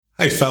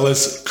Hi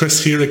fellas,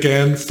 Chris here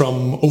again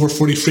from Over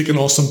 40 Freaking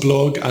Awesome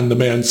blog and the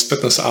Men's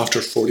Fitness After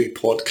 40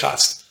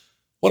 podcast.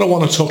 What I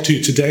want to talk to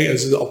you today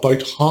is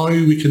about how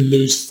we can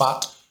lose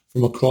fat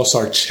from across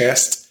our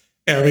chest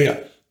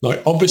area. Now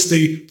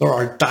obviously there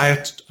are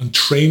diet and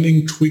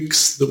training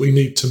tweaks that we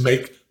need to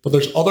make, but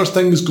there's other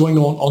things going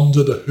on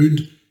under the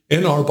hood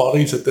in our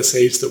bodies at this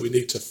age that we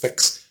need to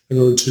fix in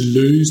order to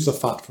lose the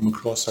fat from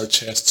across our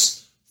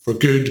chests for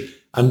good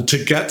and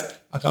to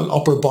get an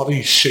upper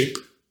body shape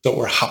that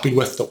we're happy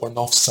with, that we're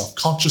not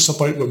self-conscious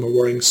about when we're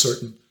wearing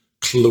certain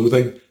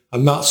clothing.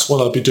 And that's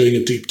what I'll be doing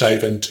a deep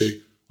dive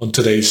into on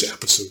today's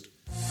episode.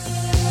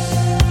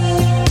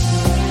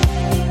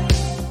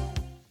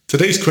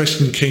 Today's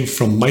question came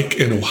from Mike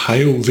in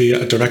Ohio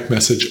via a direct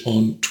message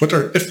on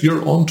Twitter. If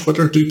you're on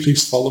Twitter, do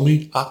please follow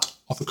me at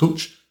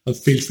OfferCoach and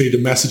feel free to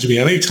message me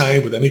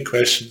anytime with any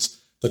questions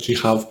that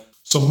you have.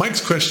 So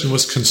Mike's question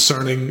was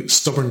concerning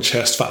stubborn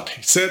chest fat.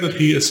 He said that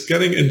he is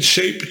getting in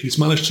shape. He's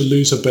managed to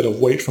lose a bit of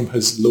weight from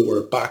his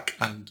lower back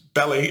and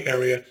belly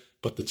area,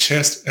 but the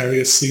chest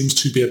area seems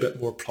to be a bit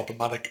more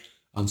problematic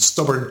and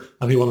stubborn,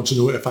 and he wanted to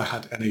know if I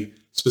had any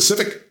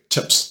specific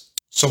tips.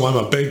 So I'm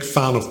a big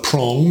fan of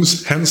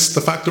prongs, hence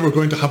the fact that we're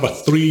going to have a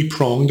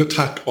 3-pronged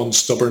attack on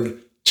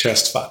stubborn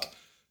chest fat.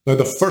 Now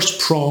the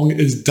first prong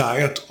is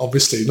diet,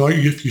 obviously. Now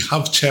if you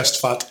have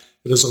chest fat,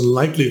 it is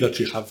unlikely that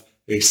you have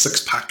a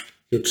 6-pack.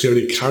 You're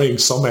clearly carrying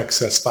some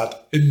excess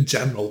fat in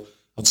general,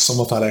 and some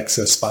of that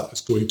excess fat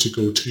is going to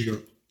go to your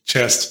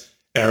chest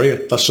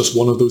area. That's just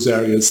one of those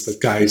areas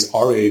that guys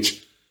our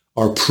age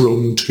are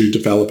prone to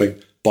developing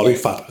body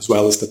fat, as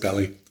well as the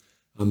belly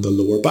and the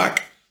lower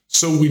back.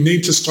 So we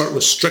need to start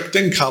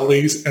restricting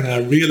calories in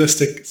a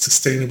realistic,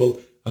 sustainable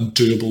and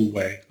doable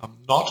way. I'm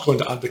not going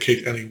to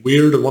advocate any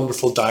weird and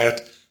wonderful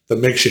diet that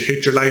makes you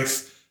hate your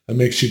life and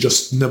makes you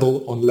just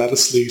nibble on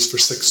lettuce leaves for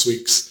 6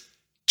 weeks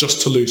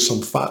just to lose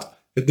some fat.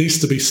 It needs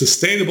to be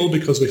sustainable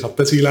because we have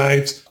busy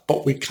lives,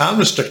 but we can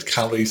restrict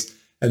calories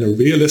in a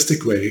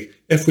realistic way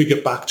if we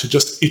get back to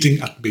just eating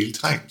at meal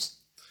times.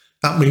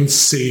 That means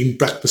seeing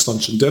breakfast,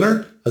 lunch and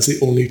dinner as the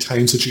only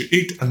times that you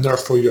eat, and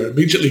therefore you're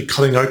immediately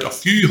cutting out a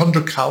few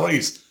hundred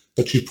calories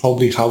that you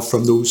probably have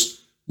from those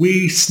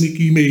wee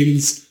sneaky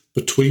meals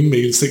between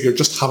meals that you're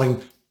just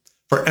having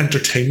for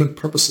entertainment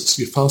purposes.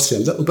 You fancy a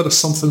little bit of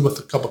something with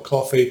a cup of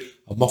coffee,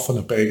 a muffin,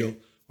 a bagel,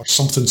 or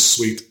something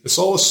sweet. It's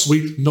always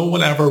sweet. No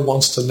one ever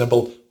wants to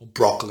nibble on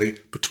broccoli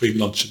between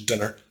lunch and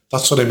dinner.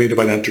 That's what I mean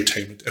about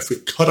entertainment. If we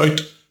cut out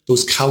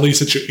those calories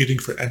that you're eating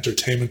for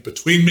entertainment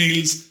between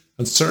meals,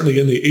 and certainly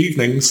in the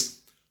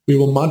evenings, we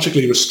will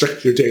magically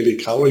restrict your daily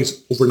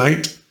calories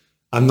overnight,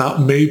 and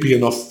that may be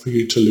enough for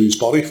you to lose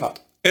body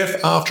fat.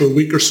 If after a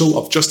week or so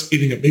of just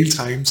eating at meal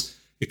times,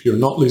 if you're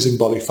not losing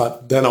body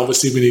fat, then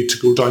obviously we need to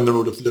go down the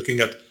road of looking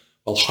at,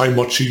 well, how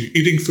much are you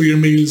eating for your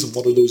meals and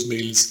what are those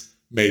meals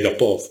made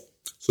up of?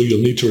 So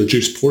you'll need to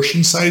reduce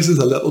portion sizes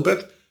a little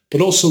bit,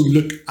 but also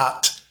look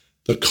at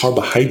the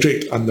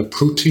carbohydrate and the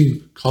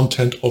protein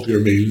content of your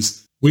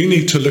meals. We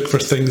need to look for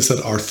things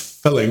that are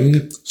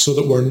filling so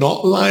that we're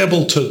not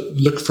liable to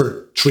look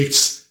for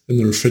treats in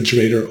the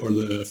refrigerator or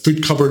the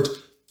food cupboard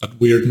at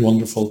weird and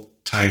wonderful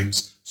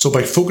times. So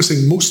by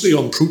focusing mostly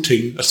on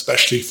protein,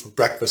 especially for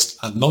breakfast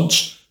and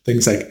lunch,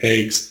 things like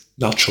eggs,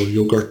 natural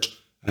yogurt,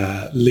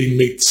 lean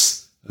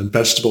meats and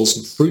vegetables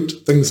and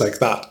fruit, things like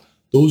that,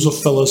 those will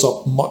fill us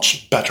up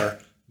much better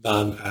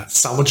than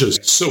sandwiches.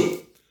 So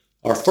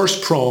our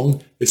first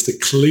prong is to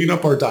clean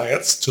up our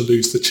diets to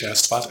lose the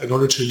chest fat in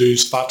order to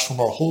lose fat from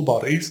our whole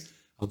bodies,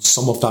 and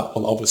some of that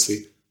will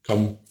obviously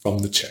come from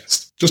the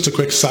chest. Just a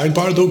quick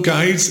sidebar though,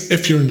 guys,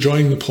 if you're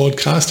enjoying the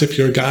podcast, if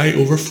you're a guy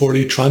over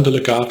 40 trying to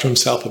look after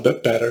himself a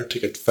bit better to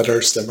get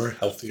fitter, slimmer,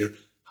 healthier,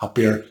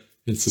 happier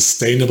in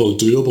sustainable,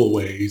 doable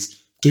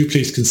ways, do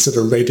please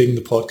consider rating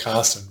the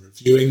podcast and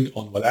reviewing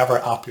on whatever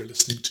app you're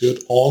listening to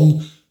it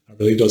on. It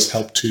really does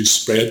help to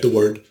spread the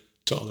word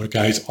to other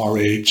guys our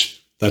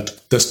age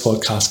that this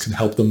podcast can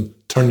help them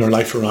turn their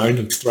life around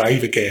and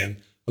thrive again.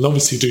 And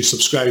obviously do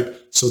subscribe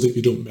so that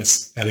you don't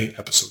miss any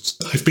episodes.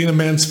 I've been a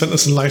men's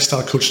fitness and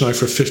lifestyle coach now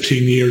for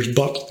 15 years,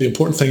 but the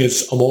important thing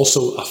is I'm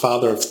also a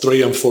father of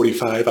 3. I'm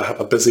 45. I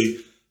have a busy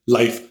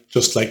life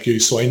just like you.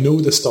 So I know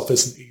this stuff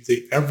isn't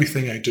easy.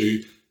 Everything I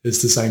do is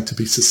designed to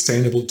be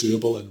sustainable,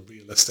 doable and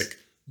realistic.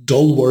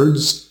 Dull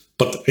words,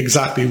 but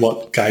exactly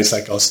what guys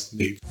like us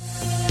need.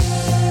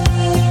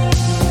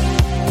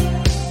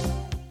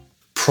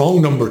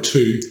 Prong number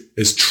 2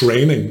 is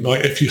training. Now,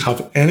 if you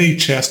have any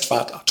chest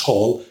fat at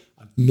all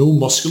and no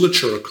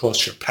musculature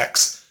across your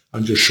pecs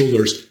and your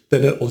shoulders,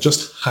 then it will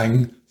just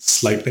hang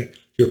slightly.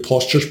 Your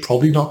posture's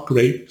probably not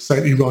great.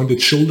 Slightly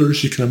rounded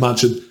shoulders, you can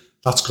imagine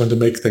that's going to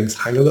make things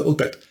hang a little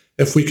bit.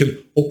 If we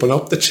can open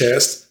up the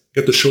chest,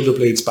 get the shoulder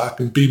blades back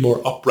and be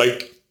more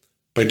upright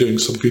by doing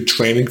some good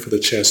training for the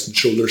chest and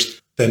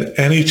shoulders, then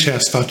any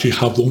chest fat you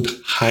have won't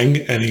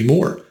hang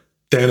anymore.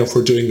 Then if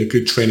we're doing a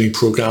good training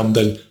program,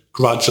 then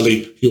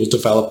gradually you'll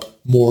develop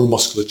more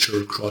musculature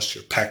across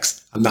your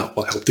pecs, and that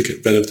will help to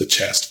get rid of the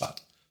chest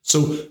fat.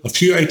 So a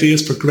few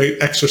ideas for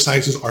great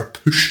exercises are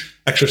push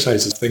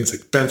exercises, things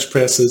like bench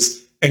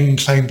presses,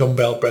 incline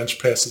dumbbell bench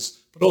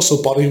presses, but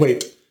also body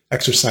weight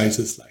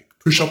exercises like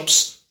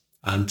push-ups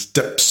and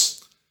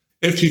dips.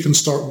 If you can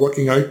start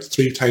working out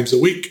 3 times a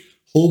week,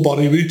 whole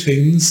body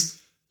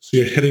routines, so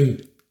you're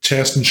hitting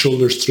chest and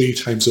shoulders 3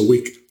 times a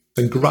week,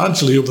 then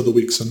gradually over the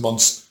weeks and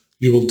months,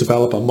 you will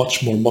develop a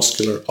much more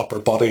muscular upper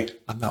body,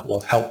 and that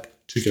will help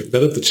to get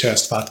rid of the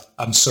chest fat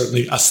and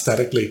certainly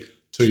aesthetically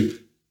to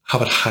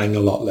have it hang a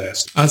lot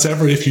less. As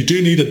ever, if you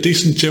do need a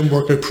decent gym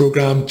workout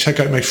program, check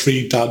out my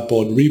free Dad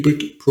Bod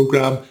Reboot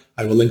program.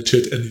 I will link to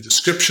it in the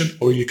description,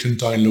 or you can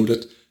download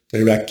it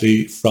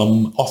directly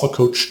from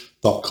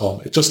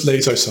offacoach.com. It just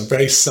lays out some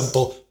very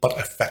simple but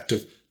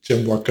effective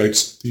gym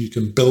workouts that you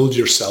can build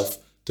yourself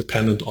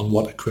dependent on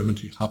what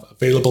equipment you have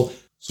available.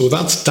 So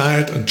that's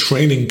diet and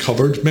training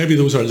covered. Maybe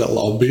those are a little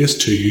obvious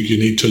to you. You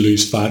need to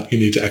lose fat. You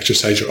need to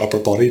exercise your upper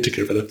body to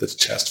get rid of this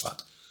chest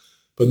fat.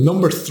 But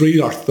number 3,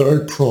 our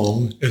third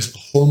prong, is the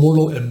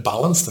hormonal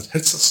imbalance that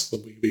hits us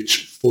when we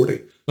reach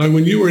 40. Now,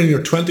 when you were in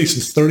your 20s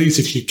and 30s,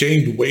 if you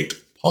gained weight,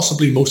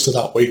 possibly most of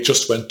that weight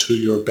just went to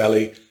your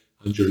belly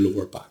and your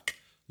lower back.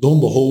 Lo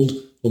and behold,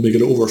 when we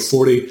get over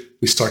 40,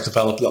 we start to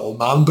develop little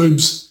man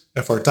boobs.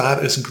 If our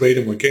diet isn't great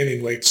and we're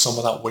gaining weight, some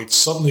of that weight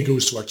suddenly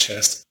goes to our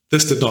chest.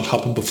 This did not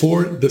happen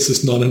before. This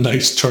is not a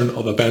nice turn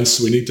of events,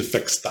 so we need to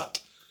fix that.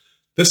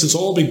 This has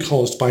all been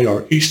caused by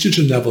our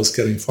estrogen levels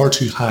getting far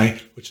too high,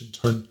 which in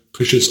turn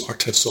pushes our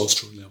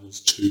testosterone levels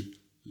too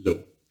low.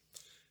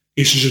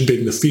 Estrogen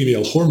being the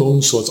female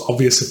hormone, so it's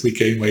obvious if we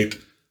gain weight,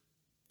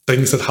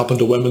 things that happen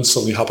to women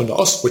suddenly happen to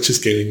us, which is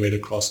gaining weight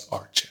across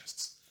our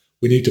chests.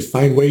 We need to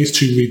find ways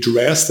to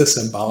redress this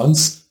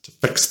imbalance to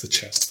fix the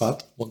chest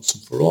fat once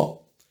and for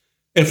all.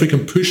 If we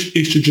can push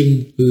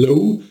estrogen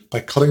low by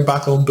cutting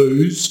back on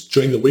booze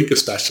during the week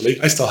especially,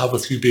 I still have a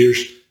few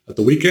beers at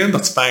the weekend,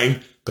 that's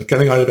fine, but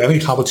getting out of any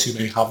habits you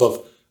may have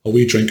of a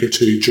wee drink or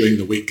two during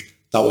the week,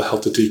 that will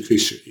help to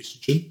decrease your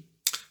estrogen.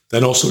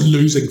 Then also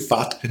losing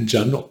fat in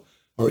general.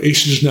 Our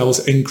estrogen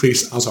levels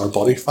increase as our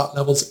body fat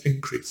levels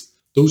increase.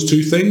 Those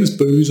two things,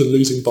 booze and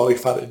losing body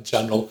fat in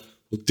general,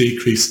 will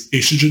decrease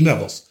estrogen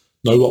levels.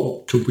 Now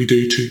what could we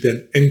do to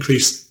then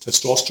increase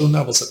testosterone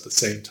levels at the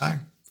same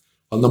time?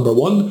 Well, number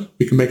 1,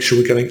 we can make sure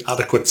we're getting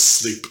adequate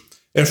sleep.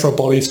 If our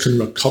bodies can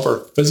recover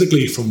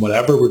physically from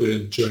whatever we're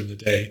doing during the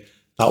day,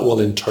 that will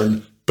in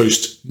turn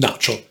boost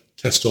natural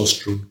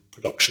testosterone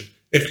production.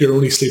 If you're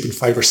only sleeping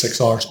 5 or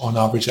 6 hours on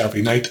average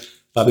every night,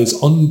 that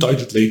is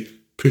undoubtedly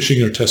pushing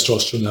your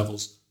testosterone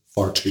levels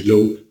far too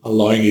low,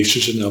 allowing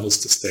estrogen levels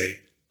to stay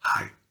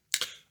high.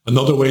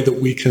 Another way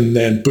that we can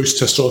then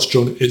boost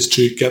testosterone is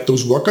to get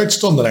those workouts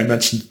done that I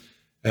mentioned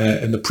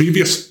in the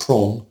previous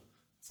prong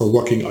for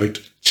working out,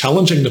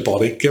 challenging the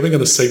body, giving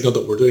it a signal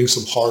that we're doing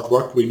some hard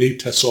work. We need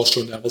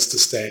testosterone levels to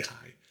stay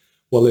high.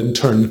 Will in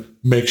turn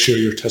make sure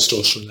your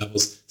testosterone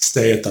levels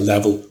stay at the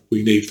level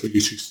we need for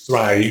you to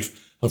thrive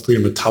and for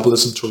your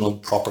metabolism to run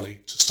properly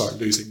to start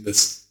losing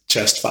this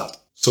chest fat.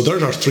 So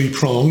there's our 3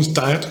 prongs: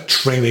 diet,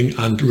 training,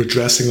 and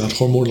redressing that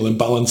hormonal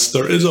imbalance.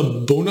 There is a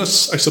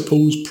bonus, I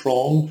suppose,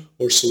 prong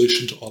or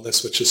solution to all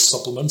this, which is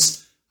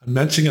supplements. I'm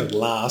mentioning it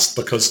last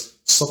because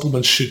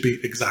supplements should be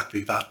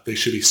exactly that. They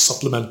should be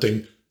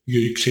supplementing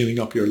you, cleaning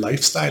up your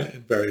lifestyle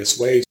in various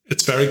ways.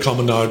 It's very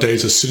common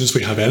nowadays, as soon as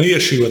we have any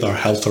issue with our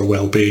health or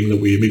well-being,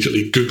 that we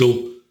immediately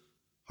Google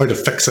how to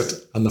fix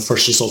it, and the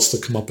first results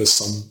that come up is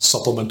some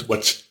supplement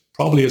which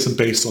probably isn't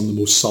based on the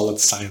most solid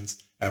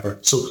science ever.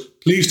 So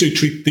please do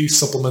treat these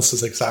supplements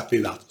as exactly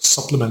that,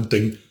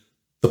 supplementing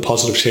the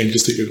positive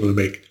changes that you're going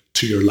to make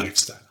to your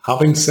lifestyle.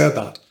 Having said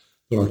that,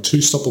 there are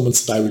 2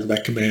 supplements that I would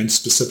recommend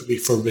specifically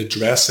for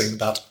redressing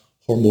that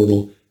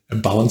hormonal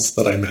imbalance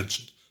that I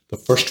mentioned. The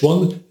first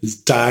one is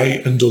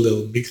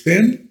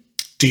diindolylmethane,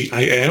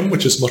 DIM,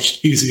 which is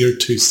much easier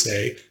to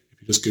say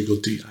if you just Google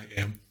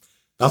DIM.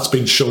 That's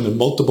been shown in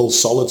multiple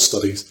solid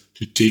studies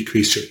to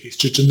decrease your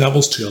estrogen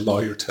levels, to allow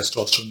your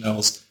testosterone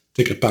levels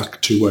to get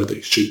back to where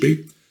they should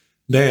be.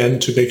 Then,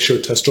 to make sure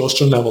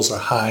testosterone levels are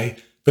high,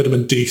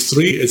 vitamin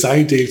D3 is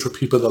ideal for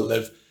people that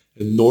live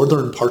in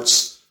northern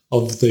parts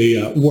of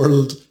the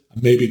world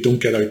and maybe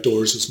don't get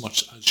outdoors as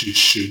much as you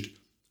should.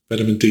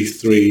 Vitamin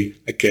D3,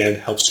 again,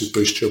 helps to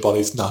boost your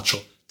body's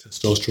natural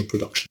testosterone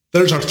production.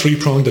 There's our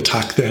 3-pronged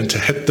attack then to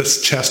hit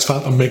this chest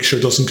fat and make sure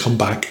it doesn't come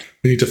back.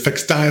 We need to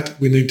fix diet,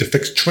 we need to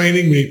fix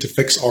training, we need to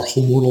fix our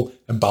hormonal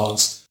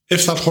imbalance.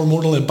 If that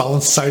hormonal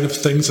imbalance side of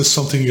things is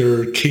something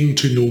you're keen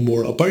to know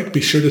more about,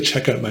 be sure to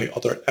check out my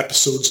other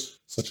episodes,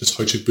 such as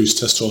how to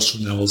boost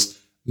testosterone levels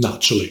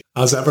naturally.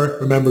 As ever,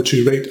 remember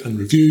to rate and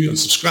review and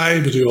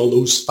subscribe and do all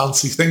those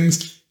fancy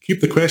things.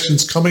 Keep the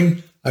questions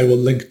coming. I will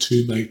link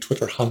to my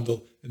Twitter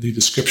handle in the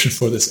description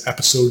for this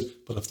episode,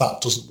 but if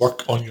that doesn't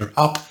work on your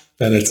app,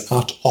 then it's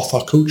at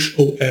OffaCoach,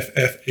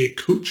 OFFA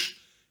Coach,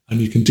 and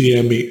you can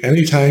DM me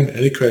anytime,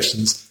 any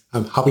questions.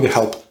 I'm happy to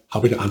help,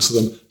 happy to answer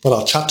them, but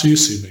I'll chat to you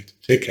soon, mate.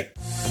 Take care.